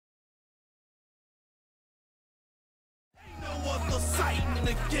exciting in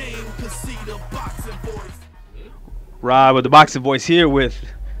the game, cause see the boxing voice. Rob with the Boxing Voice here with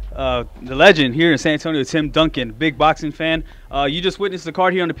the legend here in San Antonio, Tim Duncan, big boxing fan. You just witnessed the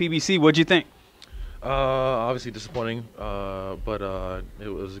card here on the PBC. What'd you think? Obviously disappointing, but it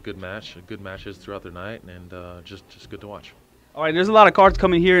was a good match. Good matches throughout the night, and just good to watch. All right, there's a lot of cards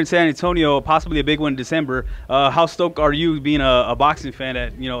coming here in San Antonio, possibly a big one in December. How stoked are you being a boxing fan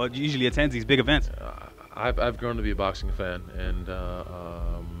that usually attends these big events? I've grown to be a boxing fan, and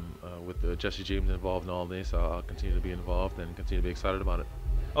with Jesse James involved in all this, I'll continue to be involved and continue to be excited about it.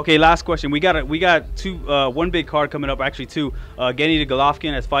 Okay, last question. We got one big card coming up, actually two. Gennady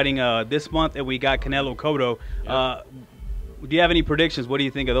Golovkin is fighting this month, and we got Canelo Cotto. Yep. Do you have any predictions? What do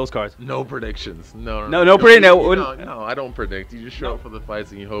you think of those cards? No predictions. No prediction. No, I don't predict. You just show up for the fights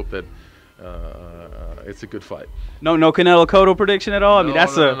and you hope that it's a good fight. No Canelo Cotto prediction at all. I mean,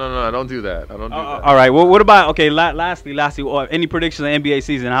 that's no, I don't do that. I don't do that. All right. Well, what about lastly, any predictions on the NBA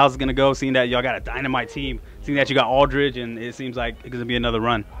season? How's it gonna go? Seeing that y'all got a dynamite team, seeing that you got Aldridge, and it seems like it's gonna be another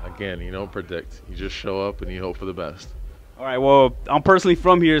run. Again, you don't predict. You just show up and you hope for the best. All right. Well, I'm personally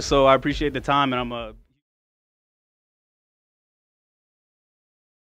from here, so I appreciate the time, and I'm